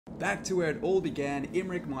Back to where it all began,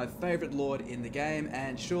 Imrik, my favourite lord in the game,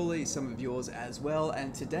 and surely some of yours as well,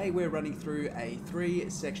 and today we're running through a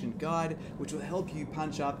 3-section guide which will help you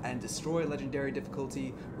punch up and destroy legendary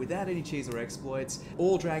difficulty without any cheese or exploits,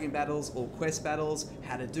 all dragon battles, all quest battles,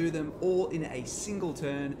 how to do them all in a single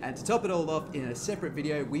turn, and to top it all off, in a separate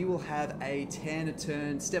video we will have a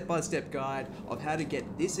 10-turn step-by-step guide of how to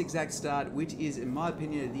get this exact start, which is in my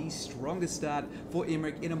opinion the strongest start for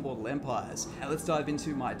Imrik in Immortal Empires. Now let's dive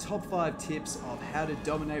into my top 5 tips of how to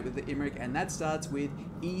dominate with the Imrik, and that starts with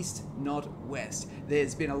east, not west.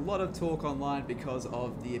 There's been a lot of talk online because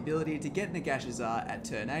of the ability to get Nagashazar at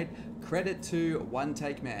turn 8. Credit to One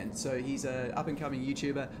Take Man, so he's an up-and-coming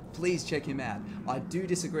YouTuber, please check him out. I do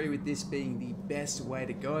disagree with this being the best way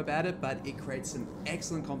to go about it, but it creates some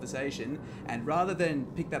excellent conversation, and rather than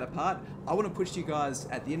pick that apart, I want to push to you guys,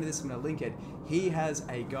 at the end of this I'm going to link it, he has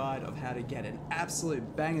a guide of how to get an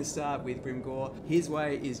absolute banger start with Grimgor. His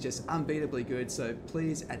way is just unbeatably good, so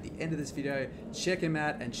please at the end of this video check him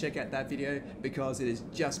out and check out that video because it is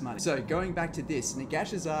just money. So going back to this,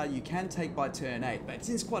 Nagashazar you can take by turn 8, but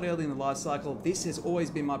since quite early in the life cycle, this has always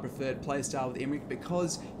been my preferred playstyle with Imrik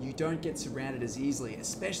because you don't get surrounded as easily,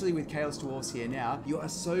 especially with Chaos Dwarves here now. You are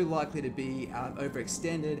so likely to be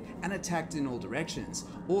overextended and attacked in all directions.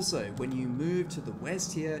 Also, when you move to the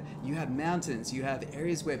west here, you have mountains, you have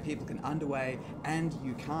areas where people can underway and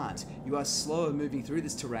you can't. You are slower moving through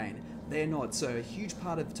this terrain. They're not, so a huge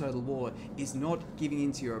part of Total War is not giving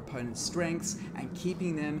into your opponent's strengths and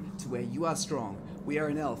keeping them to where you are strong. We are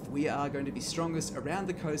an elf, we are going to be strongest around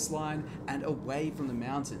the coastline and away from the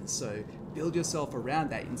mountains, so build yourself around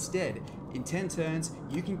that instead. In 10 turns,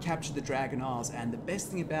 you can capture the Dragon Isles, and the best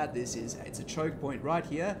thing about this is it's a choke point right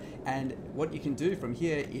here, and what you can do from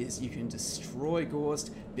here is you can destroy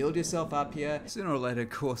Gorst, build yourself up here. Sooner or later,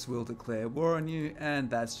 Gorst will declare war on you, and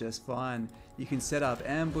that's just fine. You can set up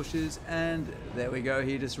ambushes, and there we go,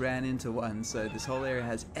 he just ran into one, so this whole area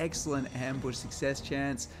has excellent ambush success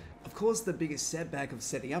chance. Of course, the biggest setback of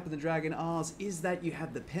setting up in the Dragon Isles is that you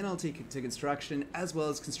have the penalty to construction as well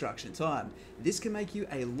as construction time. This can make you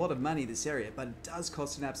a lot of money this area, but it does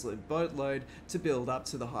cost an absolute boatload to build up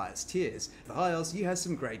to the highest tiers. For High Elves, you have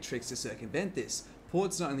some great tricks to circumvent this.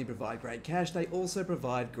 Ports not only provide great cash, they also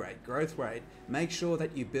provide great growth rate. Make sure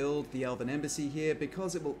that you build the Elven embassy here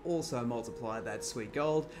because it will also multiply that sweet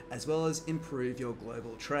gold as well as improve your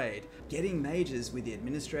global trade. Getting mages with the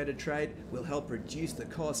administrator trade will help reduce the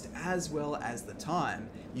cost as well as the time.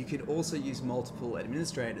 You can also use multiple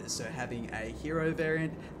administrators, so having a hero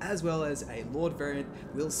variant as well as a lord variant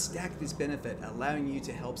will stack this benefit, allowing you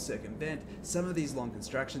to help circumvent some of these long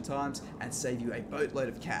construction times and save you a boatload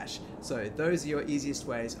of cash. So those are your easiest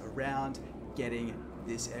ways around getting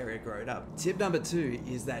this area grown up. Tip number 2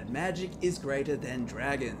 is that magic is greater than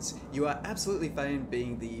dragons. You are absolutely fine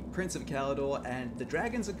being the Prince of Caledor, and the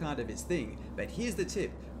dragons are kind of his thing, but here's the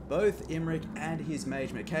tip. Both Imrik and his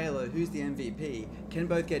mage Mikaela, who's the MVP, can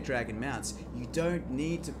both get dragon mounts. You don't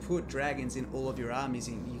need to put dragons in all of your armies,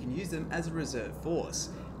 and you can use them as a reserve force.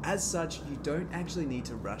 As such, you don't actually need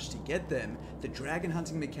to rush to get them. The dragon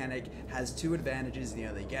hunting mechanic has 2 advantages in the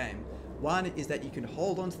early game. One is that you can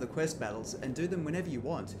hold on to the quest battles and do them whenever you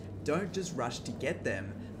want. Don't just rush to get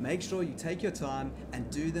them. Make sure you take your time and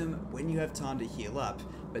do them when you have time to heal up.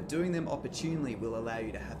 But doing them opportunely will allow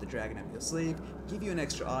you to have the dragon up your sleeve, give you an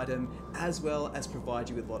extra item, as well as provide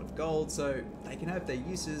you with a lot of gold, so they can have their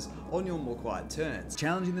uses on your more quiet turns.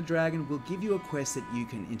 Challenging the dragon will give you a quest that you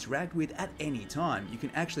can interact with at any time. You can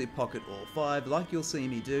actually pocket all 5, like you'll see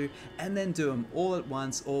me do, and then do them all at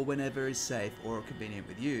once or whenever is safe or convenient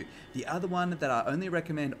with you. The other one that I only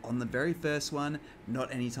recommend on the very first one,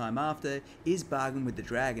 not any time after, is bargain with the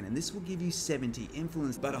dragon, and this will give you 70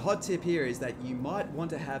 influence. But a hot tip here is that you might want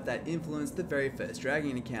to have that influence the very first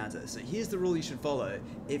dragon encounter. So here's the rule you should follow.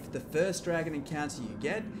 If the first dragon encounter you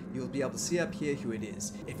get, you'll be able to see up here who it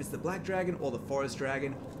is. If it's the black dragon or the forest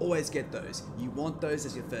dragon, always get those. You want those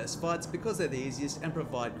as your first fights because they're the easiest and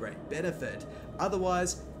provide great benefit.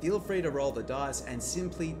 Otherwise, feel free to roll the dice and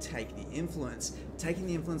simply take the influence. Taking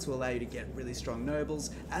the influence will allow you to get really strong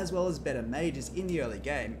nobles as well as better mages in the early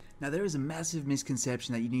game. Now there is a massive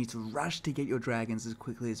misconception that you need to rush to get your dragons as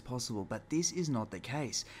quickly as possible, but this is not the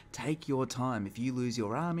case. Take your time. If you lose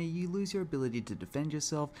your army, you lose your ability to defend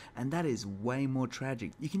yourself, and that is way more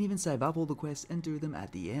tragic. You can even save up all the quests and do them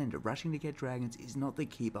at the end. Rushing to get dragons is not the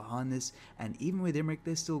key behind this, and even with Imrik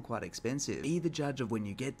they're still quite expensive. Be the judge of when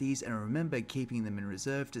you get these, and remember keeping them in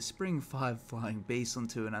reserve to spring 5 flying beasts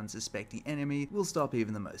onto an unsuspecting enemy will stop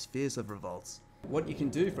even the most fierce of revolts. What you can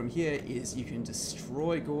do from here is you can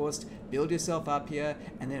destroy Gorst, build yourself up here,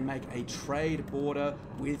 and then make a trade border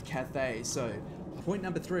with Cathay. So Point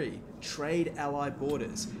number 3, trade allied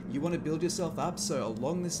borders. You want to build yourself up, so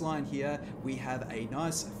along this line here, we have a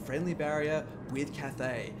nice friendly barrier with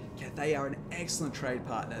Cathay. Cathay are an excellent trade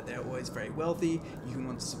partner. They're always very wealthy. You can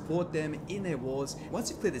want to support them in their wars.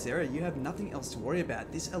 Once you clear this area, you have nothing else to worry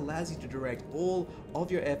about. This allows you to direct all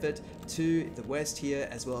of your effort to the west here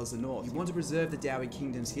as well as the north. You want to preserve the Dowie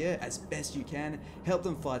kingdoms here as best you can. Help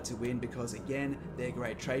them fight to win because again, they're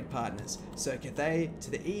great trade partners. So Cathay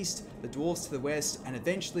to the east, the dwarfs to the west, and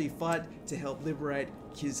eventually fight to help liberate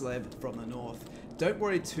Kislev from the north. Don't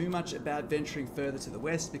worry too much about venturing further to the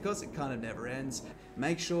west because it kind of never ends.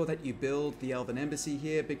 Make sure that you build the Elven embassy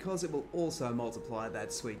here because it will also multiply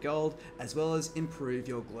that sweet gold as well as improve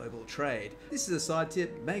your global trade. This is a side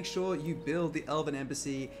tip, make sure you build the Elven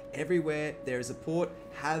embassy everywhere there is a port,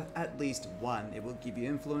 have at least one. It will give you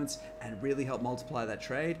influence and really help multiply that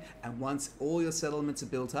trade, and once all your settlements are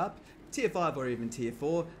built up, Tier 5 or even Tier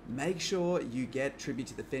 4, make sure you get tribute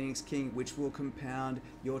to the Phoenix King, which will compound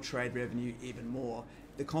your trade revenue even more.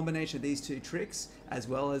 The combination of these two tricks, as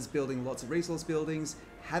well as building lots of resource buildings,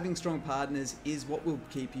 having strong partners is what will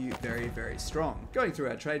keep you very, very strong. Going through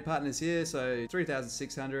our trade partners here, so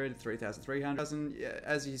 3,600, 3,300, yeah,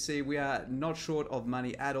 as you see, we are not short of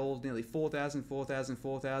money at all, nearly 4,000, 4,000,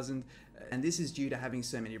 4,000. And this is due to having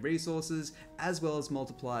so many resources as well as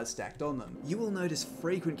multipliers stacked on them. You will notice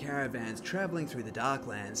frequent caravans traveling through the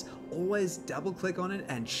Darklands. Always double click on it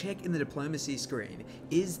and check in the diplomacy screen.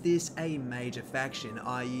 Is this a major faction,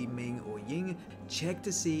 i.e. Ming or Ying? Check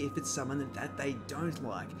to see if it's someone that they don't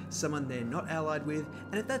like, someone they're not allied with,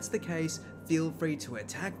 and if that's the case, feel free to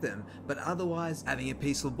attack them, but otherwise, having a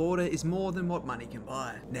peaceful border is more than what money can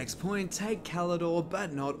buy. Next point, take Caledor,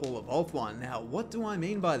 but not all of Ulthuan. Now, what do I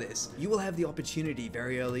mean by this? You will have the opportunity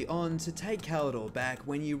very early on to take Caledor back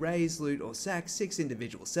when you raise, loot, or sack 6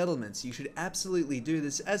 individual settlements. You should absolutely do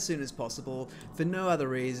this as soon as possible for no other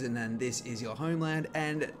reason than this is your homeland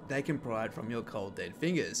and they can pry it from your cold dead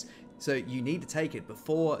fingers. So you need to take it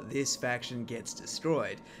before this faction gets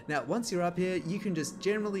destroyed. Now, once you're up here, you can just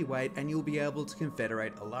generally wait and you'll be able to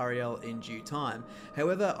confederate Alariel in due time.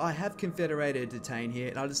 However, I have confederated Detain here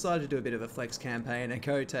and I decided to do a bit of a flex campaign and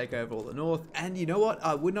go take over all the north. And you know what?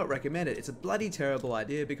 I would not recommend it. It's a bloody terrible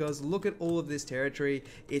idea because look at all of this territory.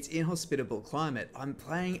 It's inhospitable climate. I'm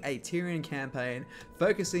playing a Tyrion campaign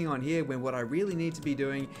focusing on here when what I really need to be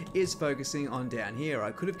doing is focusing on down here. I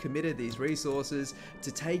could have committed these resources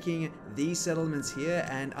to taking these settlements here,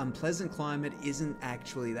 and unpleasant climate isn't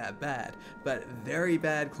actually that bad, but very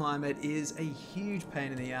bad climate is a huge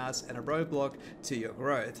pain in the ass and a roadblock to your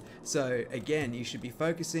growth. So again, you should be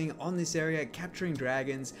focusing on this area, capturing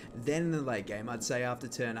dragons, then in the late game, I'd say after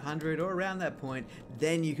turn 100 or around that point,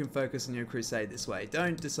 then you can focus on your crusade this way.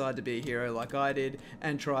 Don't decide to be a hero like I did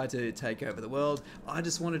and try to take over the world. I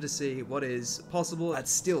just wanted to see what is possible, but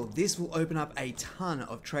still, this will open up a ton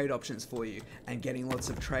of trade options for you, and getting lots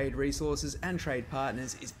of trade resources and trade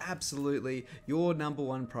partners is absolutely your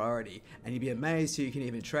 #1 priority, and you'd be amazed who you can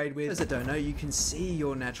even trade with. As I don't know, you can see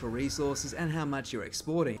your natural resources and how much you're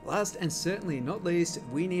exporting. Last and certainly not least,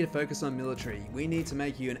 we need to focus on military. We need to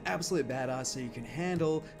make you an absolute badass so you can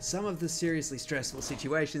handle some of the seriously stressful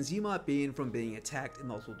situations you might be in from being attacked in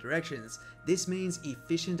multiple directions. This means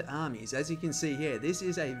efficient armies. As you can see here, this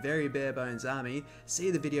is a very bare bones army.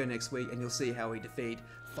 See the video next week and you'll see how we defeat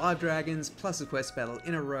 5 dragons plus a quest battle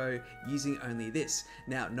in a row using only this.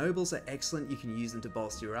 Now, nobles are excellent. You can use them to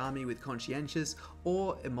bolster your army with conscientious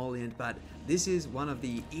or emollient, but this is one of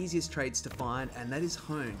the easiest traits to find, and that is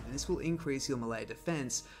honed. And this will increase your melee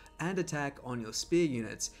defense and attack on your spear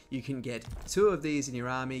units. You can get 2 of these in your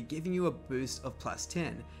army, giving you a boost of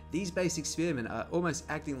 +10. These basic spearmen are almost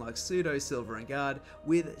acting like pseudo Silver and Guard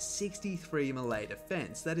with 63 melee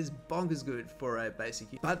defense. That is bonkers good for a basic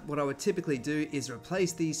unit. But what I would typically do is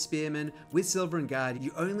replace these spearmen with Silver and Guard.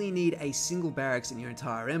 You only need a single barracks in your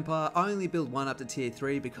entire empire. I only build 1 up to tier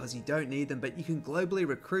 3 because you don't need them, but you can globally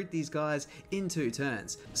recruit these guys in 2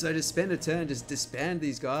 turns. So to spend a turn, just disband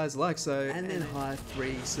these guys like so, and then hire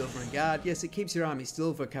 3 Silver and Guard. Yes, it keeps your army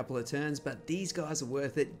still for a couple of turns, but these guys are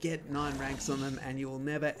worth it. Get 9 ranks on them and you will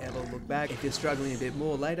never ever look back. If you're struggling a bit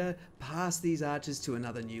more later, pass these archers to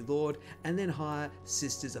another new lord and then hire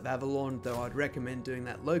Sisters of Avalon, though I'd recommend doing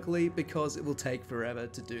that locally because it will take forever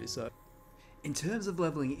to do so. In terms of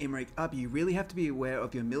leveling Imrik up, you really have to be aware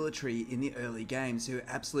of your military in the early game. So your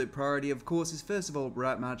absolute priority, of course, is first of all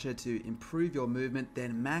Right Marcher to improve your movement,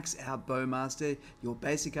 then max out Bowmaster. Your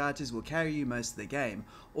basic archers will carry you most of the game.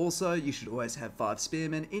 Also, you should always have 5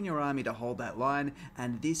 spearmen in your army to hold that line,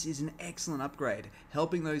 and this is an excellent upgrade,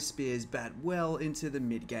 helping those spears bat well into the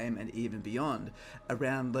mid game and even beyond.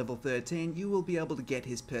 Around level 13, you will be able to get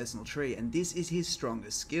his personal tree, and this is his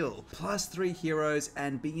strongest skill. Plus 3 heroes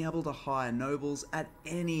and being able to hire nobles at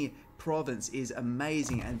any province is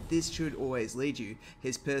amazing, and this should always lead you.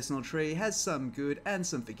 His personal tree has some good and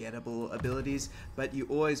some forgettable abilities, but you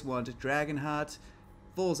always want Dragonheart,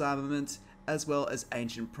 False Armament, as well as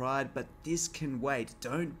Ancient Pride, but this can wait.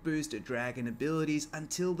 Don't boost dragon abilities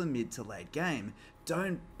until the mid to late game.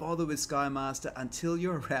 Don't bother with Skymaster until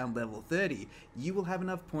you're around level 30. You will have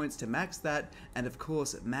enough points to max that, and of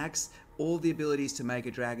course max all the abilities to make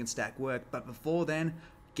a dragon stack work, but before then,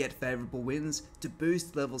 get favourable wins to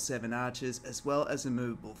boost level 7 archers as well as a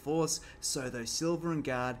movable force, so those Silver and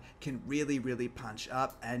Guard can really punch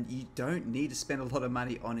up, and you don't need to spend a lot of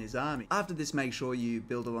money on his army. After this, make sure you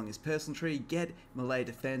build along his personal tree, get melee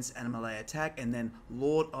defense and a melee attack, and then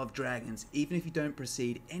Lord of Dragons. Even if you don't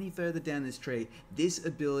proceed any further down this tree, this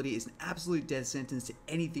ability is an absolute death sentence to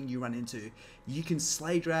anything you run into. You can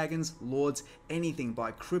slay dragons, lords, anything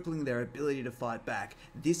by crippling their ability to fight back.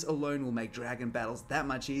 This alone will make dragon battles that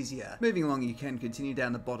much easier. Moving along, you can continue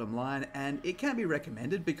down the bottom line, and it can be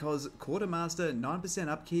recommended because Quartermaster 9%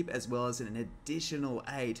 upkeep as well as an additional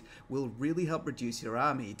 8 will really help reduce your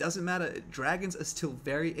army. It doesn't matter, dragons are still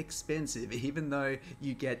very expensive even though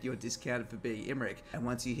you get your discounted for being Imrik. And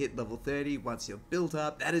once you hit level 30, once you're built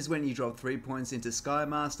up, that is when you drop 3 points into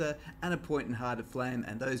Skymaster and a point in Heart of Flame,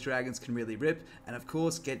 and those dragons can really rip. And of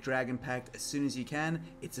course, get Dragon Pact as soon as you can.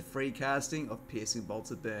 It's a free casting of Piercing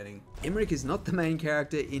Bolts of Burning. Imrik is not the main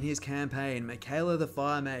character in his campaign. Mikaela the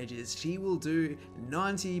Fire Mage is. She will do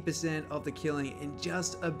 90% of the killing in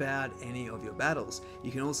just about any of your battles.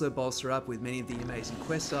 You can also bolster up with many of the amazing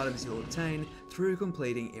quest items you'll obtain through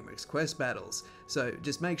completing Imrik's quest battles. So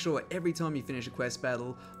just make sure every time you finish a quest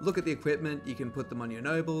battle, look at the equipment. You can put them on your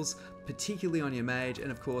nobles, particularly on your mage,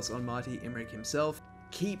 and of course on Mighty Imrik himself.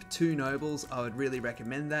 Keep 2 nobles, I would really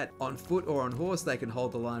recommend that. On foot or on horse, they can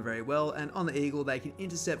hold the line very well, and on the eagle, they can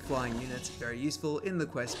intercept flying units, very useful in the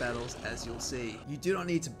quest battles, as you'll see. You do not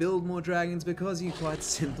need to build more dragons because you quite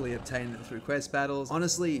simply obtain them through quest battles.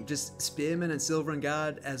 Honestly, just spearmen and Silver and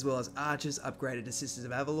Guard, as well as archers upgraded to Sisters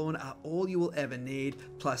of Avalon, are all you will ever need,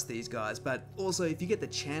 plus these guys. But also, if you get the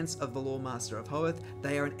chance of the Lawmaster of Hoeth,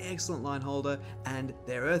 they are an excellent line holder, and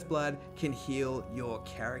their Earthblood can heal your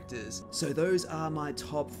characters. So those are my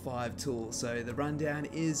top 5 tools. So the rundown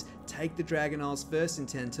is: take the Dragon Isles first in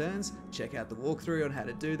 10 turns, check out the walkthrough on how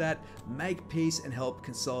to do that, make peace and help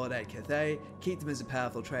consolidate Cathay, keep them as a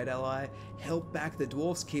powerful trade ally, help back the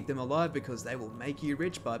dwarfs, keep them alive because they will make you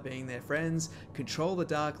rich by being their friends, control the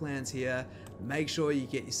Darklands here, make sure you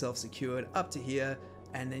get yourself secured up to here,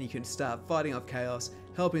 and then you can start fighting off chaos,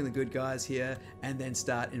 helping the good guys here, and then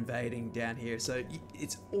start invading down here. So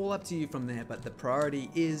it's all up to you from there, but the priority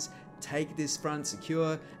is take this front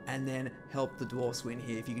secure and then help the dwarfs win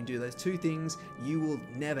here. If you can do those 2 things, you will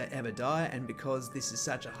never ever die, and because this is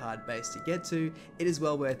such a hard base to get to, it is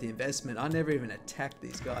well worth the investment. I never even attacked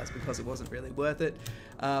these guys because it wasn't really worth it.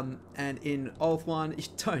 And in Ulthuan,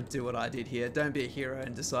 don't do what I did here. Don't be a hero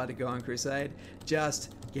and decide to go on crusade.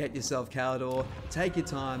 Just get yourself Caledor, take your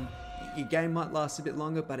time. Your game might last a bit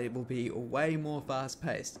longer, but it will be way more fast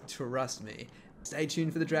paced, trust me. Stay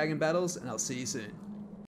tuned for the dragon battles, and I'll see you soon.